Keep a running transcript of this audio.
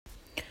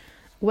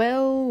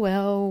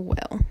Well.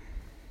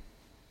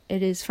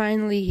 It is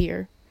finally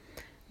here.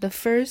 The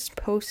first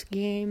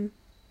post-game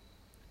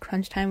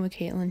Crunch Time with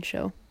Caitlin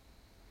show.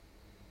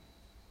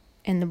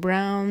 And the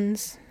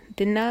Browns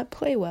did not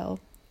play well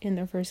in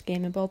their first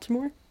game in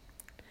Baltimore.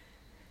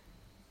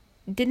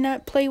 Did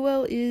not play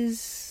well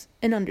is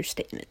an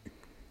understatement.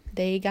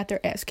 They got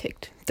their ass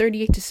kicked,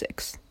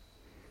 38-6.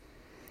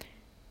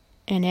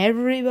 And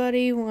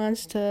everybody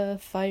wants to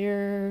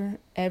fire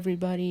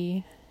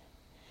everybody.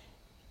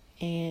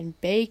 And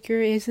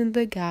Baker isn't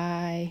the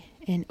guy.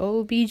 And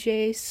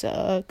OBJ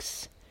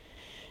sucks.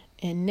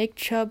 And Nick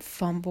Chubb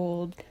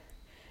fumbled.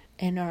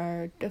 And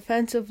our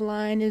defensive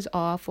line is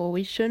awful.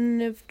 We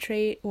shouldn't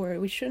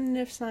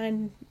have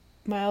signed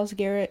Myles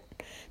Garrett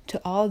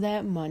to all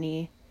that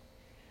money.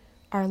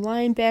 Our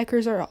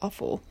linebackers are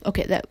awful.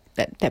 Okay,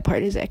 that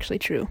part is actually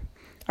true.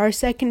 Our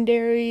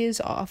secondary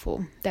is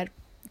awful. That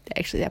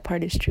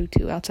part is true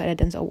too, outside of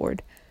Denzel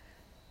Ward.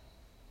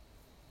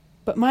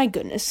 But my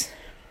goodness.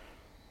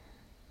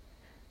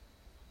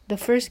 The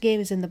first game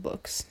is in the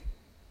books.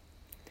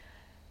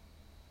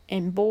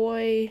 And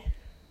boy,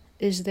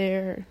 is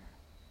there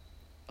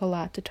a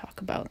lot to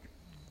talk about.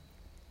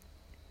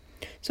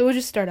 So we'll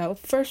just start out.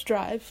 First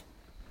drive.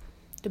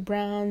 The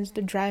Browns,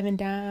 they're driving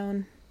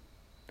down.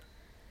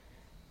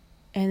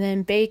 And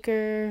then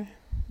Baker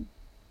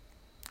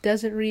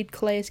doesn't read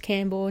Calais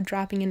Campbell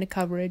dropping into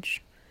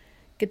coverage.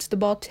 Gets the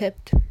ball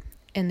tipped.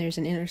 And there's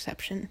an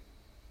interception.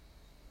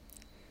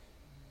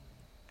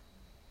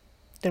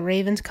 The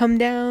Ravens come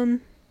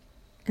down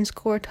and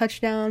score a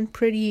touchdown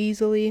pretty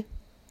easily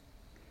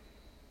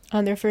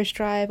on their first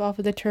drive off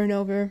of the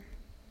turnover.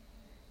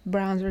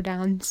 Browns are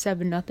down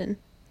 7-0.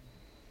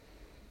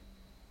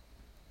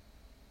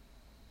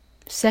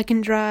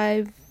 Second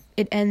drive,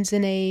 it ends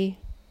in a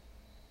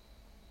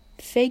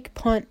fake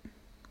punt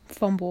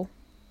fumble.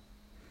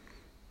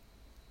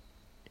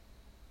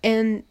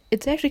 And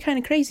it's actually kind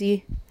of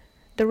crazy.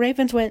 The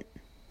Ravens went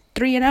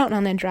 3-and-out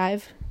on that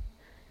drive,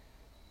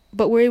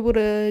 but were able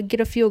to get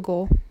a field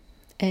goal.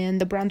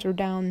 And the Browns were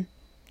down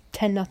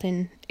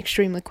 10-0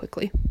 extremely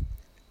quickly.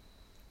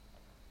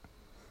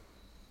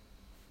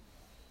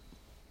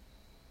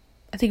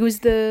 I think it was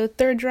the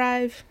third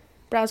drive.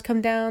 Browns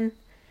come down.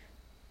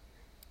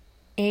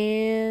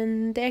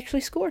 And they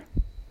actually score.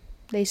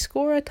 They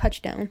score a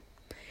touchdown.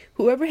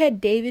 Whoever had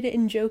David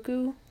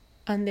Njoku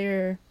on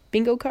their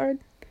bingo card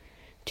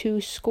to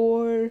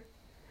score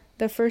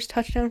the first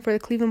touchdown for the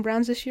Cleveland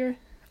Browns this year,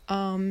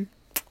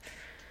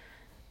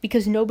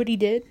 because nobody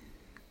did.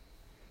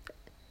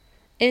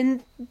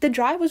 And the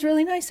drive was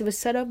really nice. It was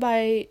set up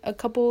by a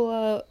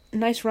couple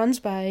nice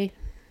runs by,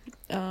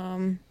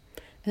 I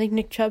think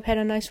Nick Chubb had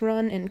a nice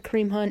run, and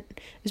Kareem Hunt.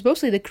 It was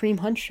mostly the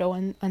Kareem Hunt show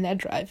on that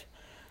drive.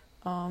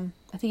 I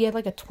think he had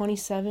like a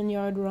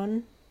 27-yard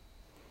run.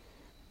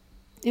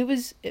 It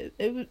was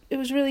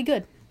really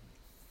good.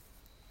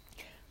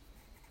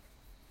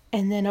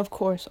 And then, of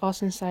course,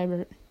 Austin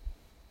Seibert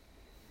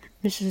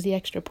misses the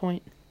extra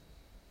point.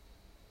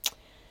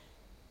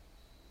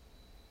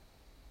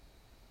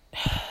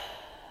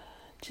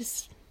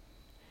 Just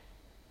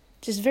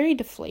very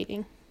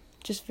deflating.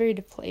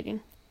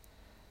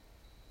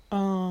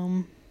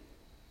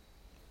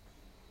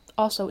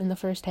 Also in the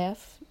first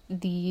half,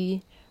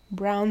 the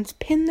Browns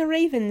pin the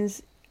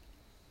Ravens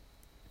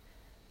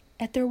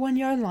at their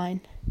 1-yard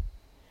line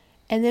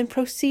and then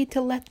proceed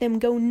to let them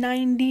go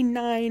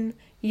 99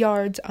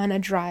 yards on a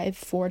drive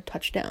for a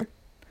touchdown.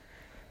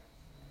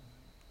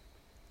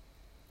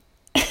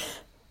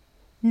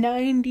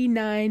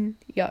 99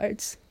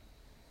 yards.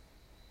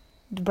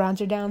 The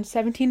Browns are down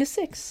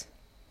 17-6.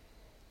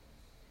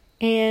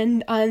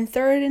 And on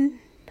third and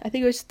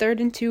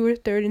 2 or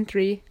third and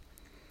 3,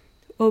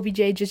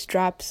 OBJ just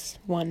drops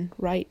one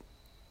right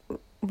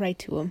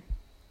to him.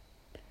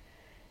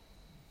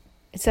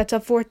 It sets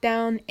up fourth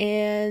down,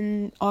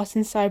 and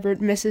Austin Seibert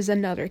misses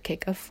another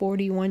kick, a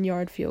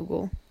 41-yard field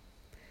goal.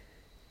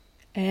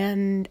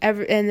 And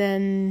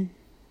then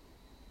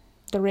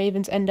the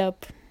Ravens end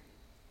up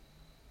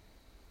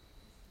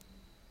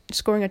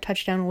scoring a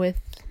touchdown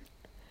with,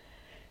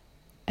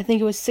 I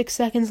think it was 6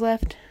 seconds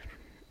left,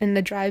 and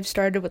the drive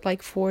started with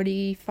like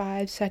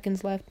 45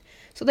 seconds left.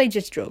 So they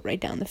just drove right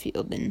down the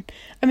field. And,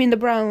 I mean, the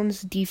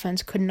Browns'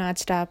 defense could not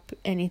stop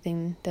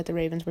anything that the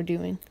Ravens were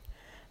doing.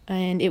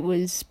 And it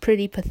was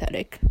pretty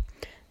pathetic.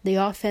 The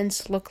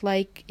offense looked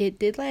like it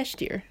did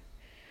last year,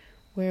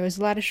 where it was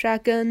a lot of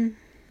shotgun,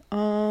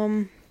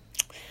 not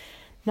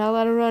a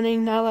lot of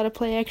running, not a lot of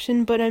play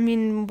action. But, I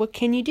mean, what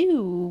can you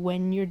do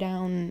when you're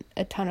down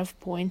a ton of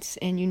points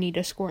and you need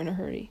to score in a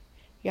hurry?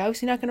 You're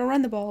obviously not going to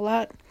run the ball a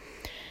lot.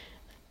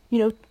 You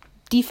know,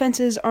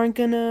 defenses aren't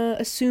going to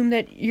assume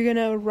that you're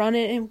going to run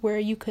it where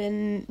you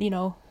can,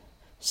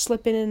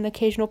 slip in an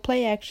occasional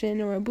play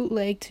action or a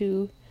bootleg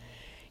to,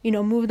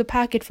 move the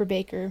pocket for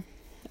Baker.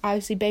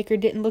 Obviously, Baker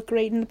didn't look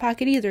great in the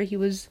pocket either. He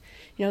was,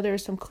 there were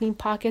some clean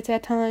pockets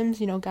at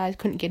times. Guys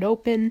couldn't get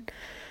open.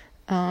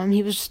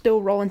 He was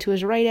still rolling to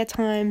his right at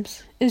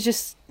times. It was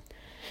just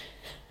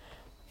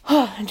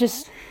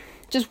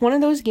one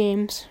of those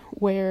games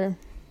where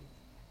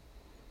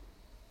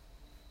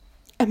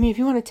I mean, if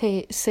you want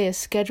to say a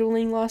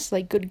scheduling loss,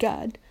 like, good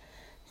God.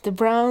 The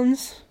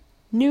Browns,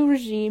 new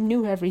regime,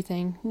 new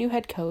everything, new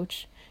head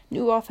coach,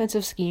 new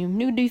offensive scheme,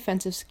 new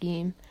defensive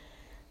scheme,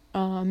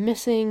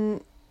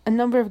 missing a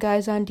number of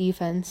guys on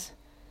defense.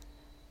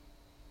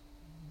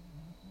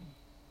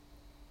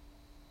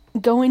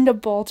 Going to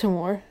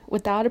Baltimore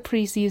without a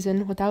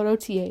preseason, without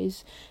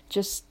OTAs,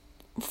 just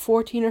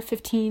 14 or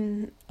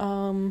 15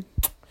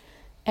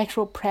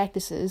 actual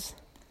practices.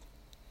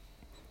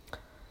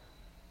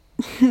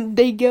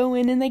 They go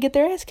in and they get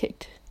their ass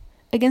kicked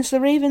against the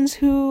Ravens,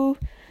 who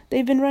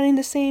they've been running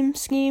the same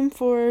scheme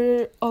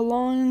for a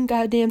long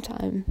goddamn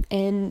time,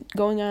 and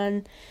going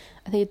on,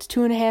 I think it's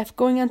 2.5,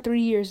 going on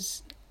 3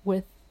 years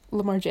with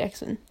Lamar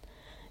Jackson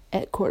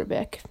at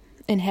quarterback,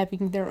 and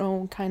having their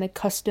own kind of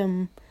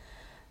custom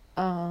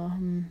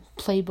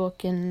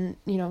playbook and,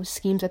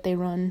 schemes that they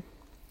run.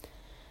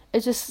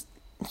 It's just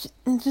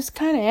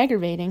kind of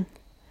aggravating.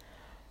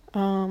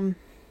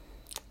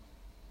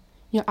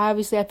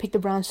 Obviously I picked the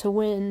Browns to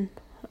win.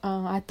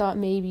 I thought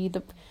maybe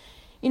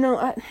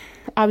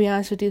I'll be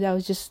honest with you, that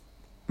was just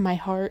my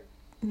heart.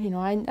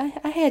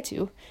 I had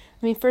to.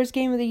 I mean, first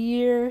game of the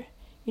year,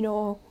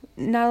 not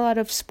a lot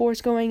of sports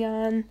going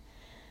on.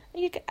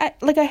 I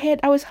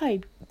was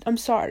hyped. I'm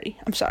sorry.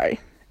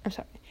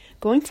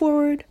 Going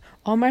forward,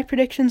 all my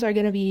predictions are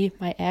going to be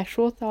my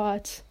actual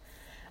thoughts.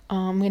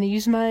 I'm going to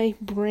use my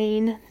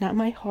brain, not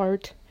my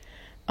heart.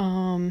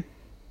 But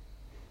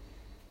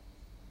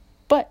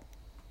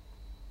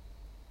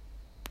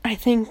I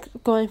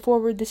think going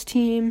forward, this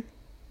team,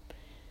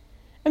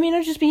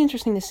 it'll just be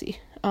interesting to see.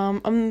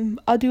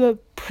 I'll do a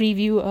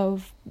preview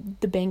of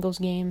the Bengals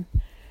game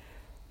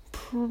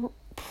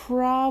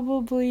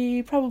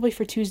probably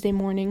for Tuesday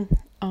morning.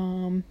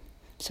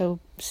 So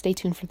stay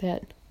tuned for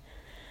that.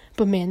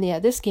 But man, yeah,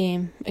 this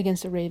game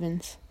against the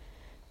Ravens,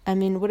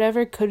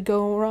 whatever could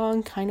go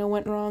wrong kind of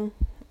went wrong.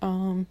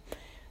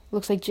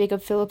 Looks like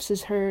Jacob Phillips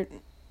is hurt.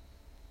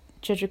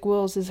 Jedrick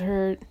Wills is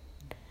hurt.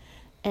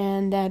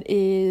 And that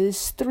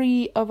is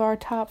 3 of our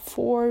top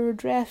 4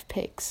 draft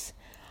picks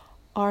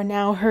are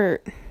now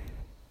hurt.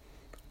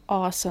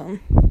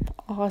 Awesome.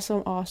 Andrew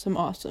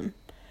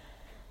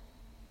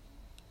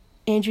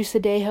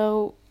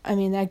Sadejo,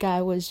 that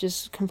guy was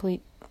just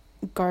complete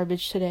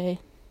garbage today.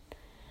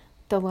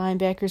 The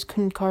linebackers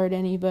couldn't guard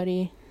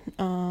anybody.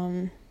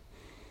 I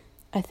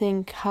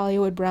think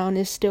Hollywood Brown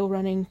is still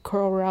running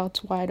curl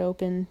routes wide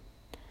open.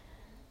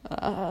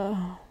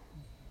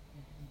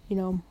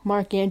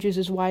 Mark Andrews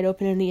is wide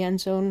open in the end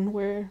zone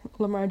where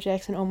Lamar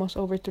Jackson almost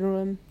overthrew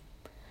him.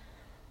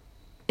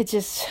 It's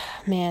just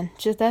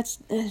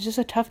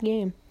a tough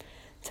game.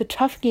 It's a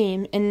tough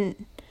game,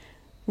 and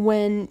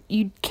when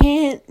you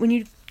can't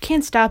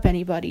stop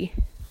anybody,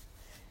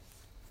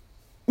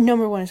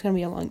 number one, it's going to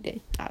be a long day,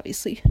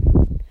 obviously.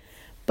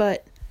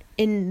 But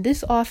in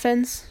this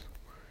offense,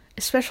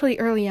 especially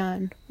early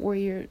on, where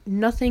you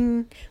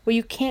can't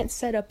really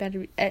set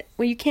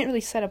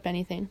up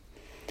anything,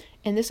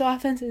 and this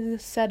offense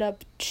is set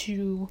up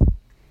to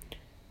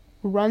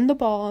run the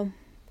ball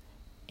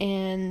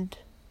and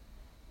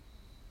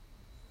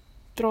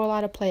throw a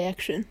lot of play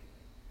action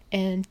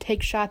and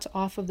take shots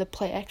off of the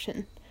play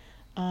action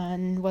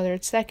on whether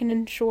it's second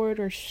and short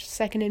or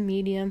second and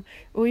medium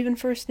or even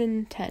first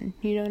and 10,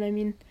 you know what I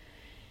mean?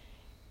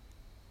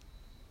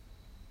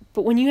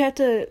 But when you have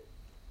to,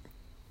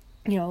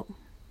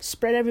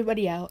 spread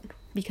everybody out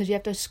because you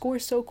have to score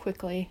so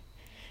quickly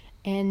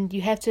and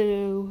you have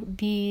to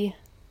be,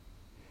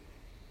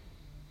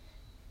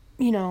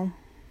 you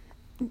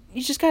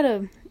just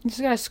gotta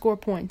score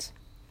points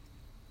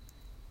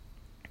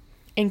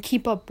and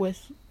keep up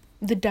with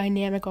the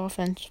dynamic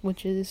offense,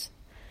 which is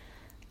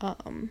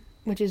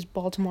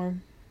Baltimore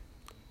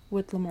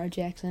with Lamar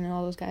Jackson and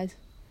all those guys.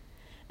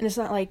 And it's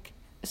not like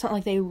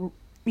they,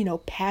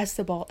 pass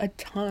the ball a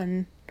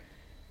ton,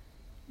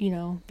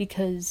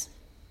 because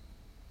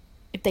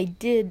if they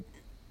did,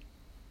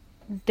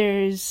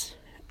 there's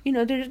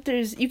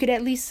you could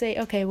at least say,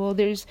 okay, well,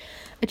 there's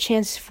a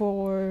chance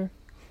for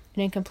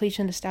an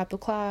incompletion to stop the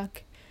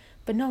clock.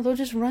 But no, they'll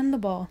just run the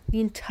ball the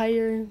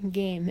entire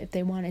game if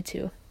they wanted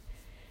to.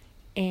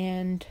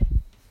 And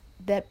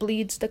that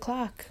bleeds the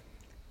clock.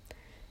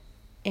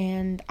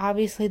 And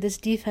obviously this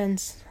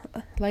defense,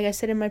 like I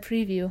said in my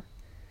preview,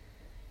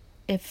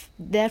 if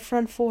that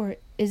front four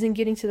isn't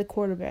getting to the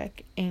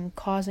quarterback and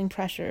causing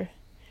pressure,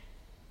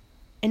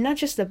 and not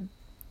just the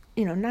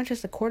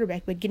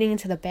quarterback, but getting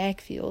into the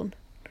backfield,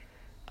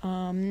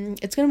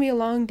 it's going to be a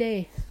long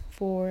day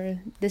for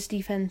this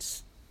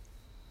defense,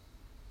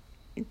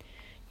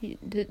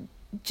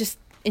 just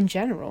in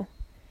general.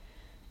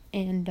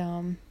 And,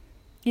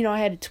 I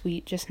had a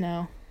tweet just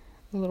now,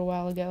 a little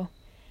while ago,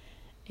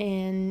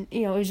 and,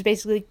 it was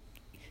basically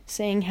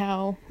saying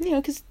how,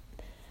 because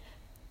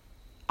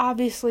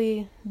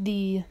obviously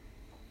the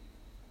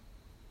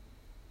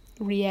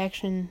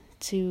reaction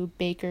to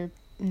Baker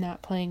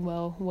not playing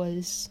well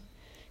was,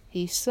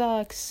 he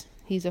sucks,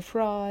 he's a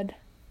fraud,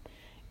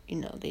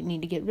 they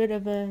need to get rid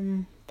of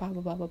him, blah,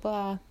 blah, blah, blah,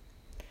 blah.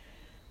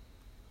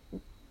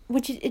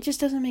 Which, it just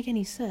doesn't make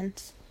any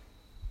sense.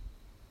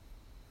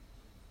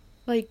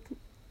 Like,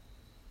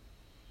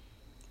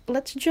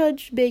 let's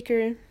judge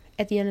Baker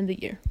at the end of the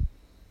year.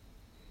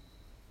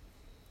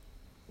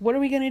 What are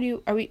we going to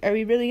do? Are we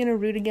really going to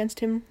root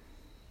against him?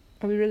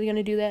 Are we really going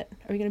to do that?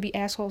 Are we going to be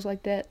assholes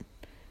like that?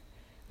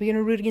 Are we going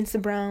to root against the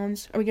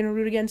Browns? Are we going to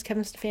root against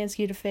Kevin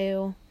Stefanski to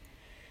fail?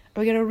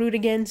 Are we going to root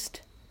against,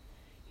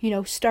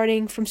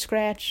 starting from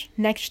scratch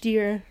next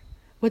year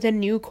with a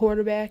new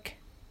quarterback?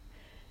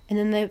 And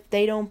then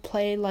they don't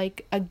play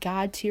like a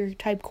God-tier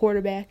type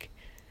quarterback.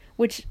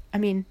 Which,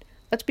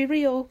 let's be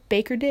real.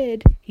 Baker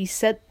did. He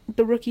set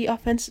the rookie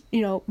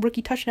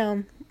rookie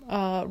touchdown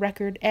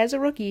record as a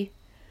rookie.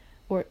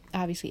 Or,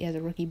 obviously, as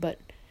a rookie. But,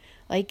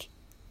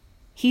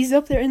 he's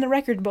up there in the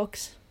record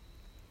books.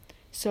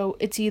 So,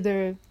 it's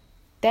either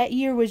that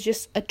year was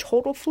just a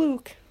total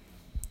fluke,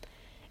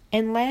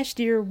 and last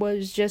year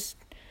was just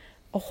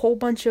a whole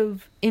bunch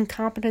of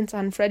incompetence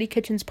on Freddie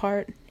Kitchens'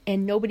 part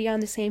and nobody on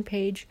the same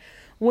page,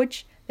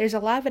 which there's a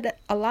lot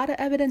of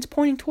evidence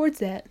pointing towards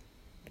that.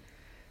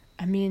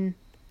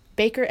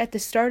 Baker at the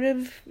start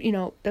of,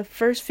 the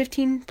first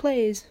 15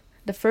 plays,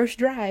 the first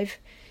drive,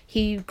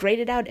 he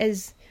graded out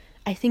as,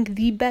 I think,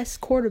 the best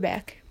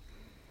quarterback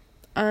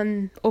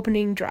on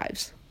opening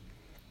drives.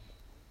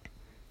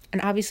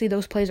 And obviously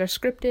those plays are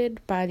scripted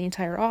by the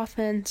entire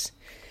offense.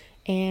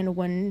 And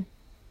when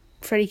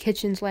Freddie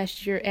Kitchens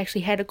last year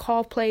actually had to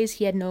call plays,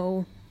 he had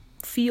no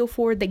feel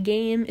for the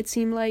game, it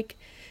seemed like.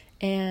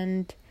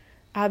 And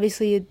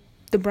obviously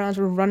the Browns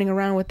were running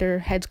around with their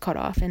heads cut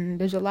off. And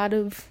there's a lot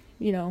of,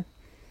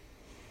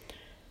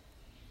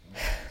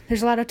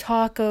 there's a lot of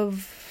talk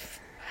of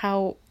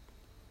how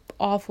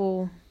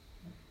awful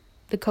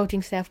the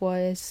coaching staff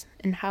was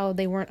and how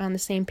they weren't on the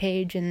same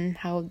page and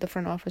how the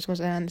front office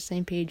wasn't on the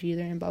same page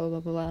either and blah, blah,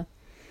 blah, blah, blah.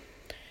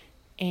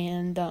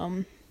 And,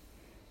 but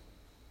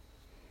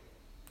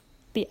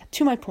yeah,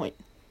 to my point,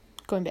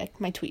 going back,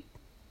 my tweet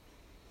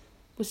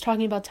was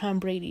talking about Tom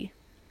Brady,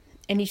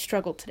 and he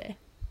struggled today.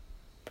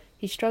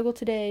 He struggled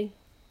today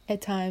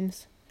at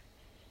times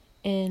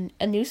in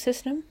a new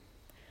system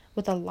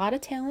with a lot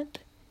of talent.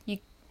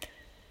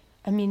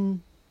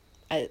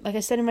 Like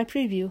I said in my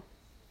preview,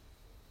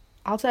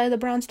 outside of the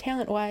Browns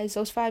talent-wise,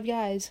 those 5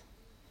 guys,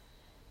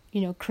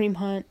 Kareem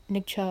Hunt,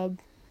 Nick Chubb,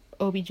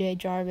 OBJ,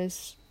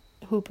 Jarvis,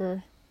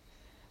 Hooper,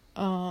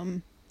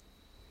 Tampa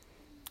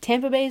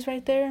Bay's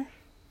right there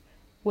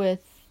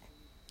with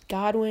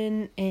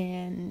Godwin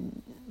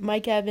and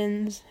Mike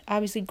Evans.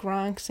 Obviously,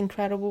 Gronk's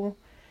incredible.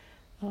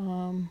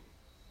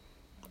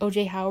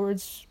 OJ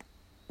Howard's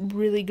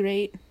really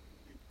great.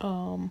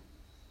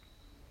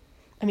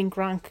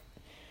 Gronk,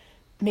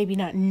 maybe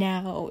not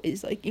now,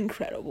 is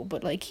incredible,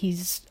 but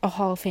he's a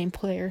Hall of Fame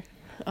player.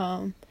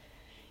 I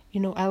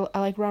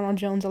like Ronald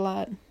Jones a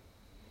lot.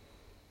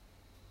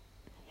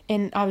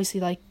 And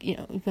obviously, we're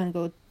gonna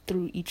go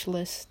through each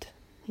list.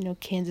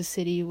 Kansas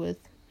City with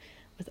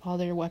all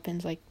their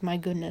weapons, my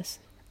goodness.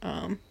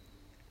 But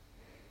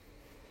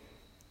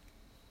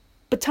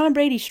Tom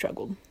Brady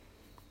struggled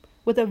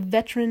with a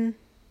veteran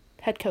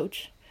head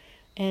coach,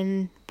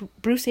 and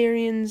Bruce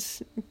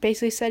Arians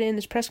basically said in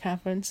this press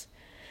conference,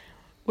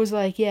 was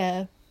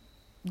yeah,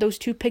 those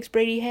 2 picks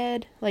Brady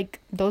had,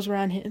 those were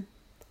on him.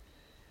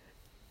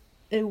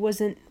 It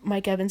wasn't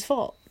Mike Evans'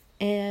 fault.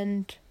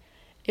 And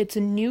it's a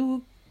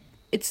new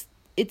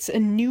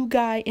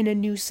guy in a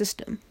new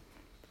system.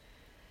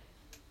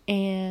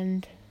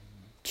 And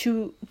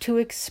to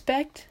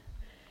expect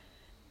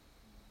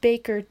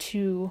Baker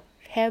to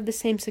have the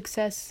same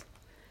success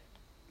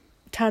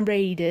Tom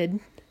Brady did,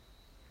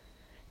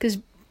 because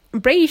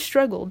Brady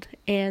struggled,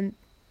 and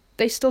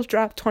they still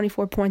dropped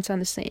 24 points on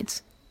the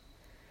Saints.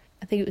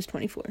 I think it was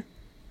 24.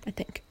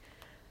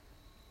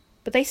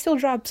 But they still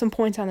dropped some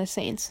points on the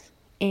Saints.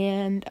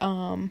 And,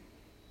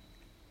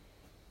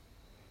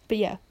 but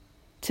yeah,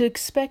 to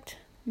expect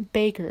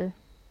Baker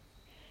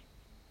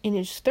in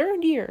his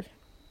 3rd year,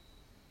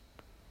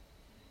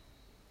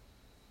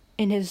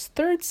 in his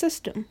 3rd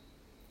system,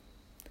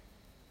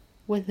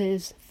 with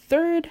his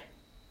 3rd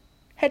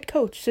head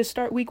coach to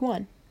start week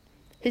 1,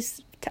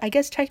 his, I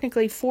guess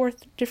technically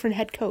 4th different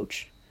head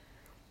coach,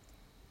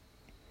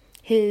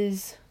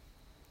 his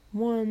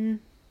 1,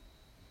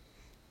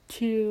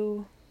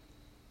 2,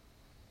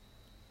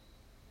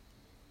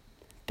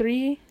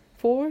 3,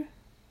 4,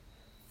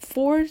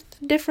 4th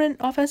different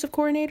offensive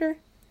coordinator.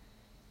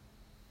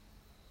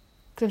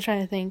 Because I'm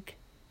trying to think.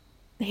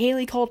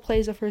 Haley called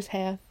plays the first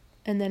half,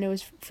 and then it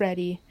was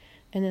Freddie.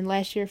 And then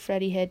last year,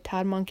 Freddie had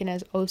Todd Monken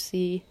as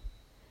OC.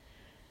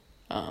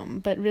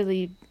 But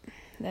really,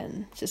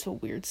 then it's just a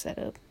weird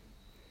setup.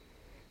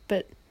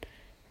 But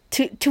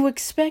to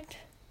expect,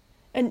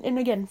 and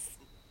again,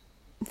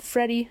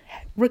 Freddie,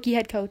 rookie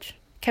head coach,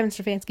 Kevin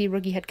Stefanski,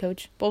 rookie head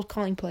coach, both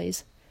calling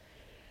plays.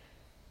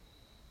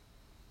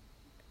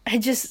 I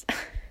just,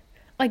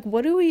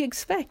 what do we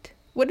expect?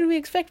 What did we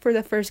expect for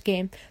the first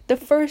game? The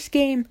first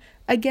game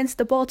against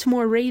the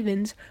Baltimore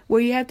Ravens,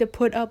 where you have to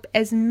put up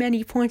as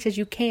many points as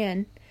you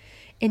can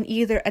in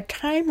either a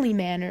timely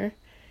manner,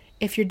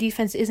 if your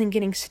defense isn't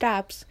getting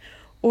stops,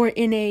 or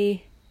in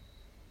a,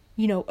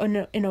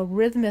 in a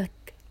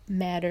rhythmic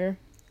manner,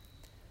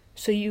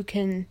 so you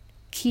can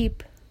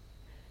keep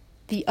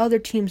the other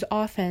team's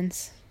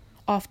offense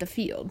off the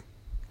field.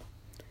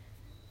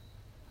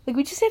 Like,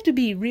 we just have to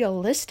be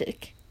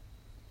realistic.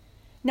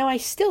 Now, I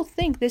still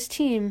think this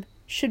team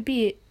should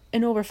be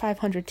an over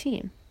 500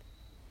 team.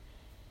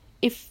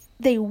 If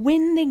they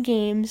win the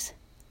games,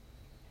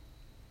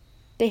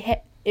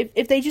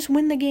 if they just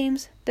win the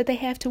games that they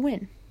have to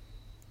win.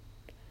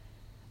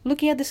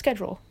 Looking at the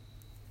schedule,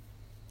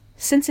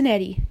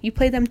 Cincinnati, you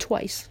play them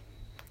twice.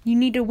 You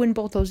need to win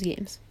both those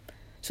games.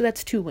 So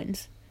that's 2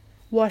 wins.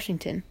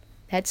 Washington,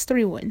 that's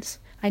 3 wins.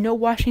 I know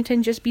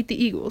Washington just beat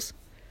the Eagles,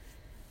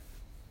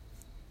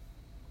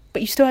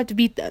 but you still have to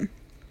beat them.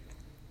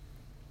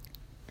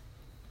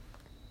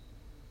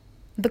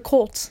 The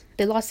Colts,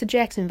 they lost to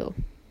Jacksonville.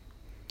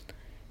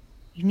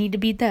 You need to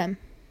beat them.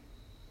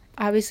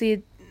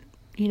 Obviously,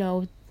 you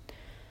know,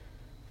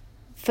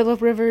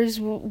 Phillip Rivers,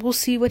 we'll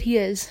see what he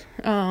is.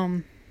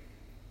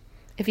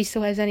 If he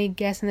still has any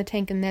gas in the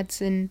tank, and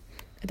that's in,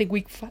 I think,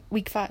 week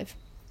 5.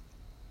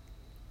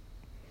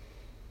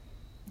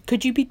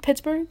 Could you beat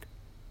Pittsburgh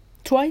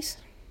twice?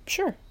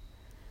 Sure.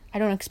 I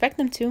don't expect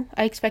them to.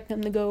 I expect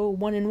them to go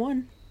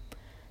 1-1.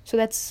 So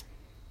that's,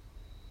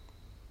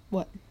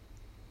 what?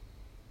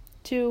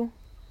 2,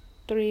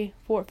 3,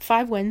 4,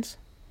 5 wins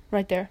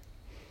right there.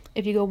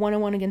 If you go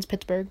 1-1 against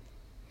Pittsburgh.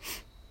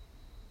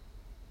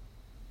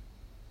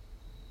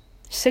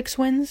 6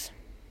 wins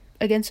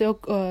against I was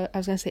going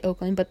to say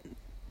Oakland, but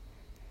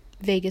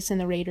Vegas and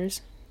the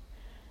Raiders.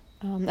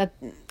 I'm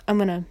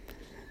going to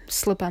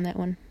slip on that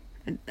one.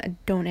 I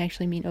don't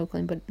actually mean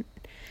Oakland, but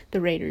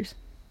the Raiders.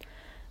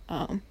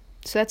 So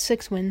that's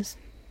 6 wins.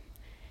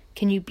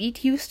 Can you beat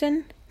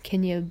Houston?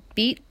 Can you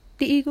beat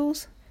the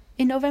Eagles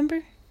in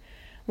November?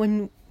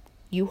 When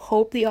you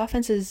hope the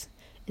offense is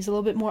a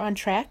little bit more on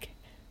track?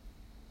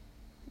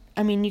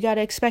 I mean, you got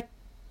to expect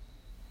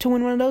to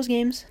win one of those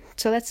games.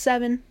 So that's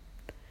 7.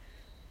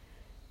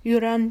 You go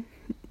down,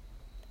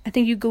 I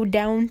think you go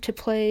down to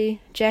play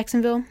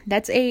Jacksonville.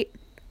 That's 8.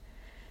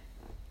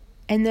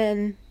 And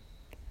then,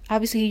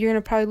 obviously, you're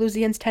going to probably lose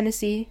against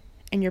Tennessee.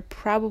 And you're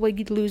probably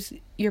going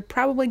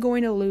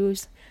to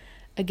lose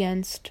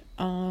against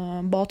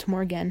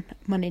Baltimore again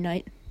Monday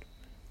night.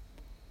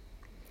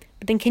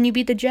 But then can you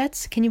beat the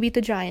Jets? Can you beat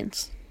the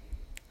Giants?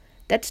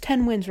 That's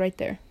 10 wins right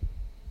there.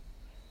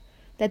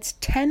 That's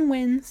 10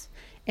 wins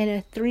and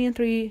a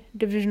 3-3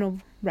 divisional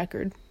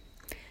record.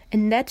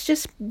 And that's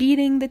just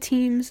beating the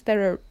teams that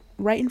are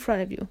right in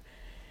front of you.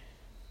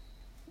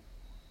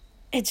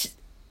 It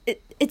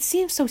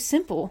seems so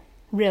simple,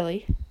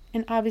 really.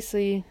 And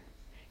obviously,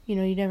 you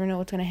know, you never know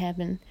what's going to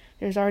happen.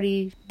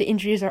 The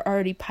injuries are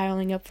already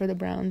piling up for the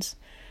Browns.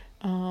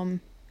 Like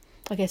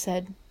I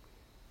said,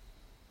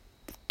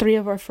 3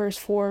 of our first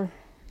 4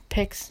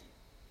 picks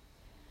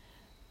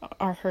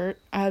are hurt.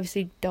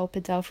 Obviously,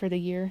 Delpit's out for the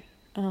year.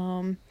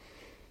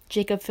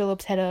 Jacob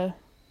Phillips had a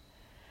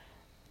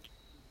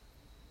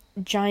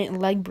giant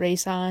leg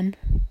brace on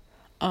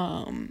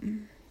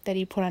that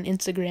he put on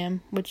Instagram,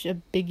 which a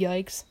big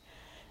yikes.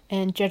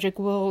 And Jedrick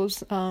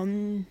Wills, I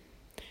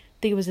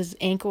think it was his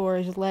ankle or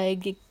his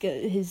leg.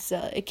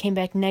 It came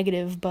back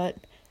negative, but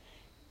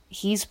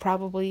he's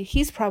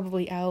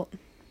probably out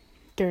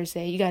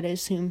Thursday. You got to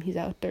assume he's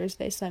out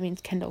Thursday, so that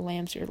means Kendall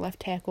Lamb's your left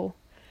tackle.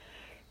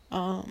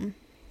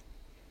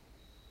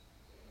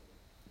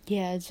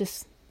 Yeah, it's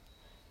just,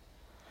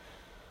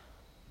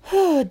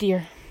 oh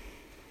dear.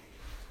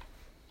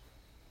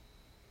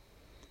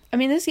 And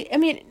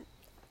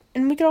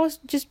we could always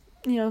just,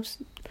 you know,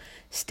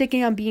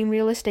 sticking on being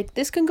realistic.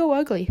 This can go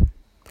ugly.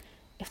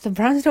 If the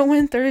Browns don't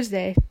win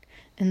Thursday,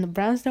 and the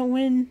Browns don't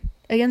win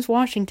against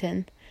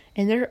Washington,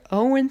 and they're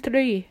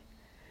 0-3,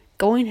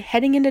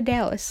 heading into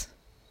Dallas,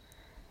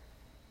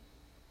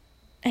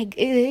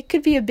 it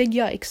could be a big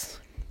yikes.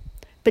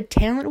 But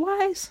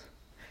talent-wise,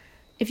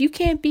 if you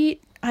can't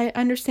beat, I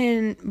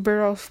understand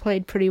Burrows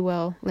played pretty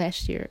well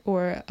last year,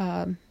 or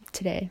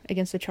today,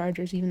 against the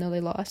Chargers, even though they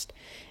lost.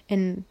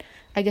 And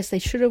I guess they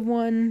should have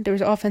won. There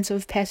was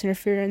offensive pass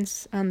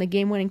interference on the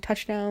game-winning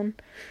touchdown.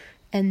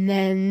 And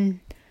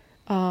then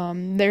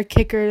their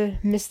kicker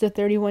missed the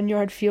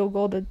 31-yard field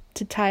goal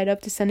to tie it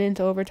up, to send it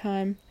into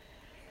overtime.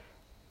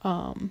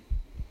 But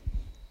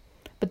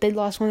they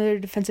lost one of their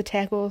defensive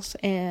tackles,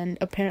 and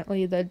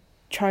apparently the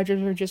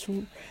Chargers were just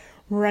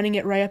running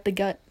it right up the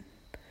gut.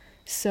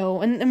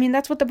 So, and I mean,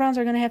 that's what the Browns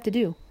are going to have to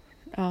do.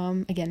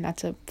 Again, not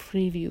to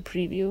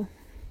preview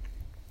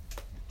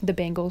the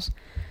Bengals,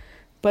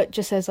 but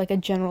just as like a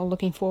general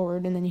looking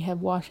forward. And then you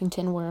have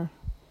Washington where,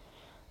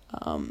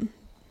 you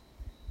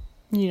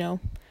know,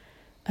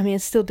 I mean,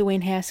 it's still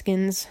Dwayne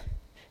Haskins.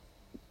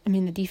 I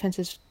mean, the defense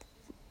is,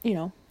 you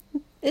know,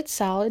 it's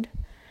solid.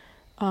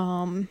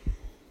 But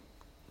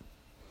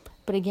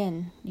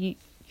again,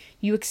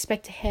 you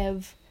expect to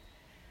have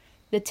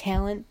the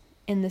talent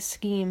and the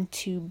scheme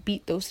to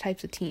beat those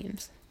types of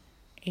teams.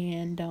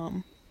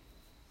 And,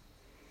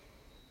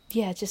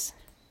 yeah, just,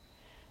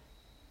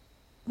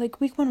 like,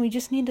 week 1, we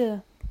just need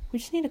to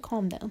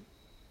calm down,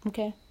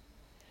 okay?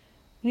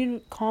 We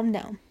need to calm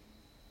down.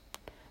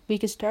 We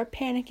could start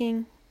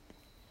panicking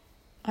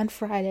on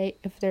Friday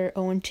if they're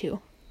 0-2.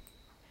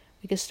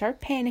 We could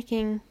start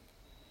panicking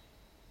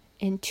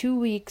in 2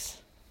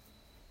 weeks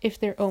if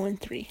they're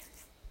 0-3.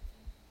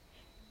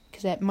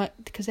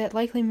 Because that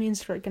likely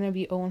means they're going to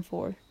be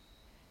 0-4.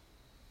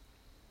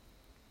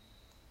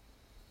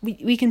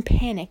 We can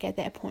panic at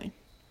that point.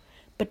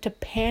 But to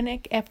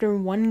panic after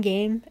one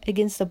game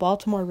against the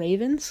Baltimore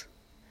Ravens,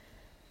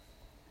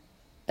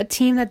 a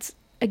team that's,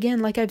 again,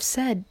 like I've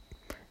said,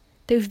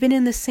 they've been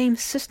in the same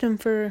system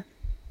for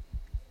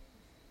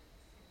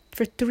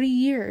 3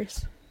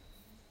 years.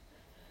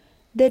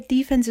 That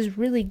defense is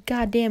really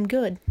goddamn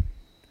good.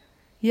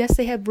 Yes,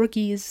 they have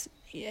rookies,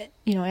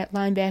 at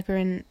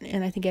linebacker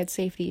and I think at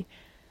safety.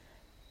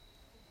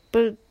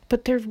 But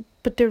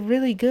they're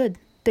really good.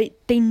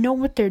 They know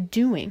what they're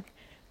doing.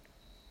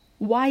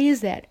 Why is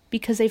that?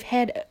 Because they've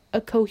had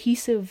a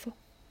cohesive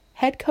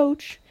head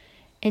coach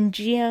and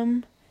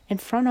GM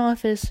and front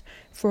office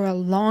for a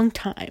long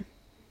time.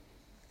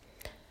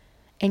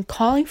 And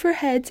calling for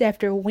heads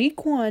after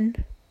week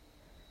 1,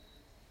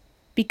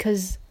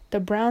 because the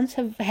Browns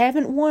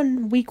haven't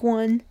won week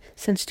 1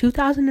 since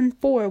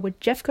 2004 with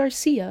Jeff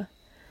Garcia.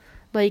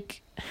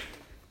 Like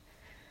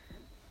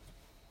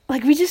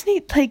we just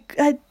need,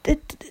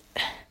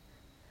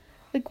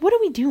 what are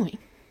we doing?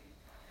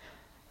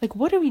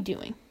 What are we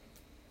doing?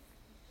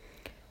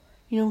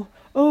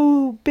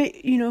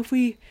 If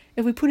we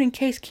put in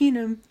Case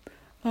Keenum,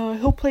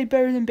 he'll play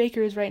better than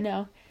Baker is right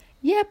now.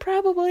 Yeah,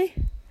 probably.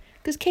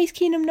 Because Case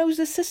Keenum knows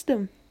the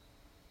system.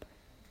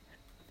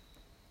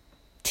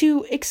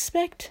 To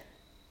expect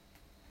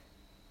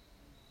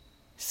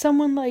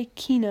someone like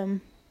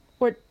Keenum,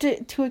 or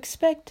to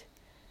expect,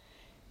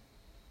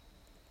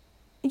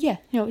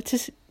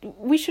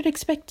 we should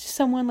expect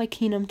someone like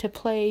Keenum to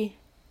play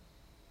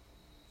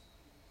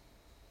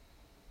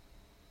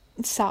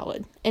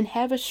solid and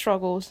have his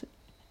struggles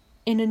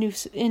in a new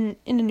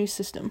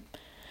system.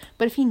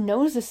 But if he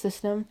knows the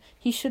system,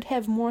 he should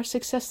have more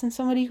success than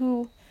somebody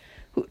who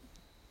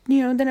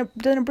than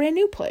a brand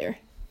new player.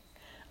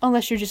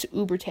 Unless you're just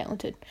uber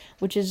talented,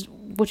 which is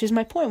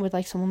my point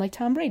with someone like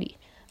Tom Brady.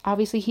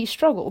 Obviously, he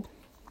struggled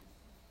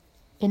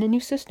in a new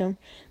system,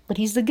 but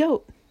he's the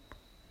GOAT.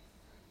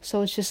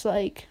 So it's just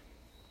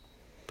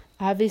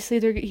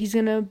obviously he's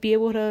gonna be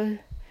able to,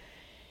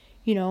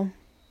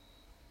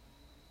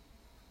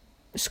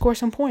 score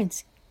some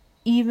points,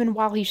 even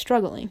while he's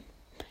struggling.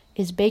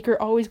 Is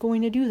Baker always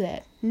going to do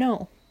that?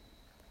 No.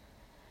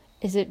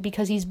 Is it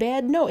because he's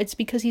bad? No, it's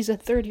because he's a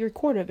third-year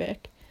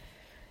quarterback.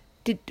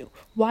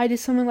 Why did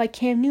someone like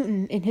Cam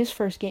Newton in his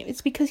first game?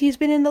 It's because he's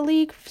been in the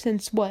league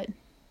since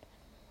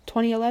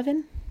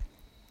 2011?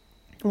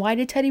 Why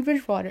did Teddy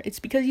Bridgewater? It's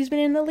because he's been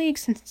in the league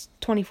since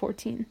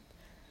 2014.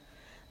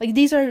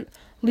 These are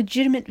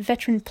legitimate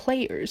veteran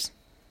players.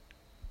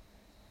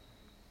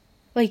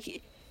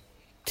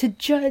 To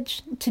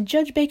judge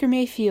Baker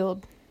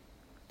Mayfield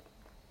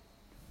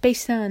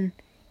based on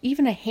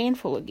even a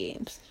handful of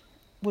games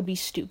would be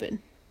stupid.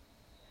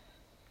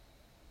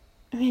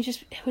 I mean,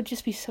 it would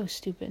just be so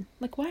stupid.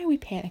 Why are we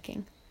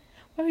panicking?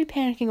 Why are we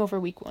panicking over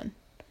week 1?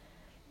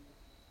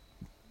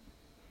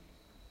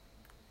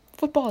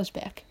 Football is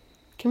back.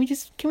 Can we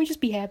just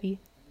be happy?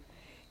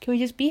 Can we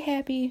just be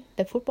happy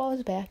that football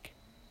is back?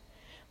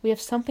 We have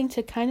something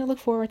to kind of look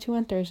forward to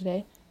on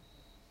Thursday.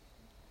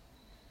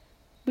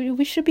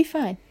 We should be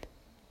fine.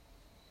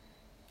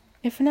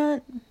 If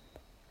not,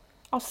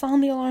 I'll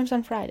sound the alarms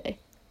on Friday.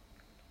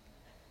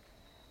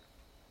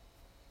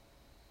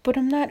 But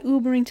I'm not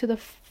Ubering to the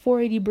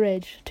 480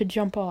 bridge to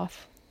jump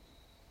off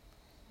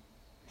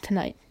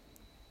tonight.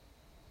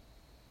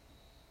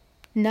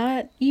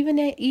 Not even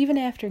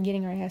after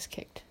getting our ass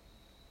kicked.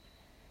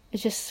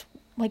 It's just,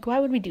 why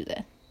would we do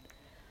that?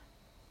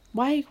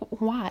 Why?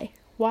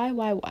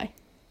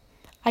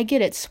 I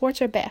get it,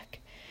 sports are back.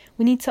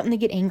 We need something to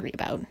get angry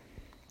about.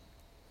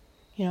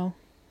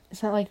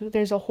 It's not like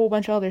there's a whole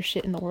bunch of other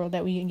shit in the world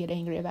that we can get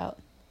angry about.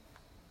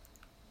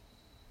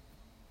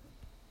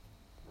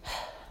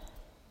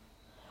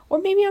 Or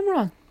maybe I'm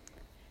wrong.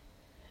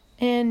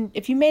 And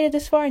if you made it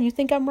this far and you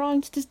think I'm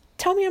wrong, just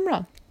tell me I'm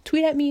wrong.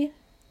 Tweet at me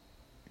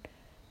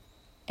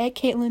at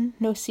Caitlin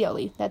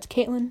NosCLE. That's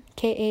Caitlin,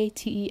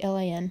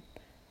 Katelan.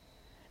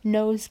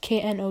 Knows,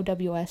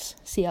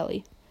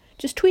 KNOWSCLE.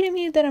 Just tweet at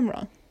me that I'm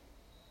wrong.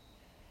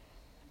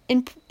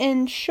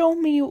 And show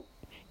me,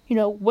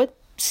 what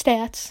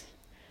stats.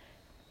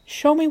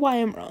 Show me why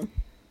I'm wrong.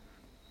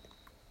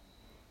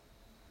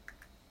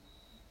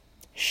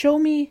 Show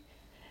me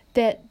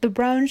that the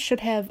Browns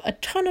should have a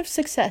ton of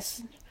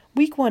success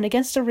week 1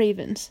 against the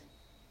Ravens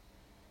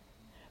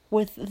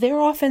with their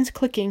offense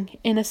clicking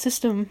in a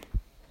system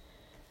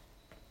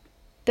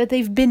that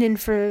they've been in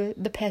for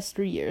the past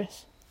 3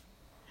 years.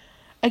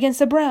 Against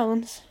the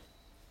Browns,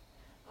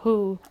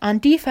 who, on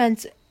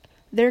defense,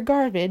 they're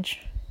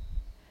garbage.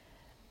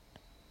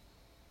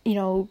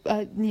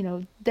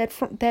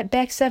 That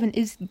back seven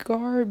is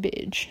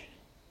garbage.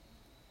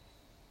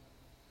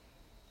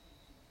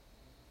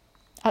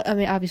 I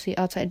mean, obviously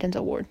outside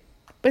Denzel Ward,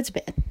 but it's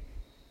bad.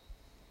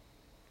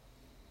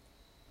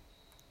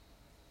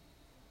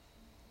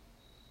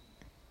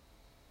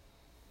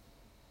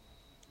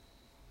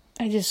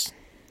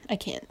 I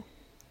can't.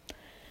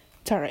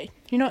 It's alright.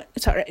 You know what?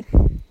 It's alright.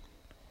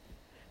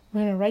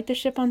 We're gonna right the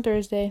ship on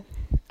Thursday.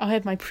 I'll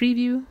have my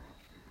preview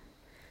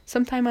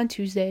sometime on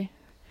Tuesday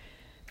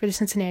for the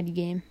Cincinnati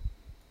game.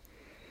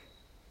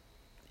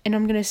 And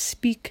I'm gonna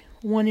speak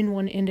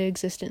 1-1 into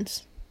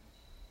existence.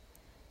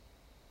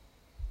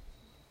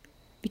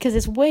 Because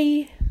it's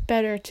way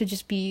better to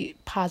just be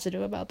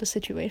positive about the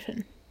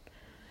situation.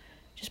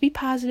 Just be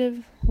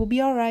positive. We'll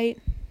be alright.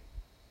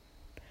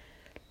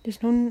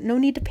 There's no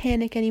need to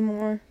panic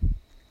anymore.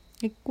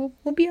 Like,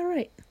 we'll be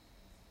alright.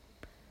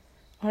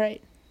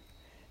 Alright.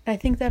 I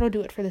think that'll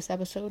do it for this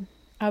episode.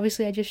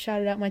 Obviously, I just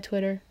shouted out my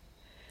Twitter.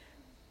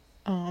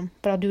 But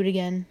I'll do it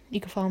again.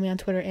 You can follow me on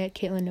Twitter at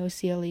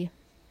CaitlinKnowsCLE.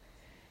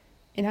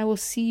 And I will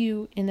see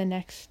you in the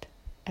next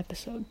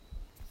episode.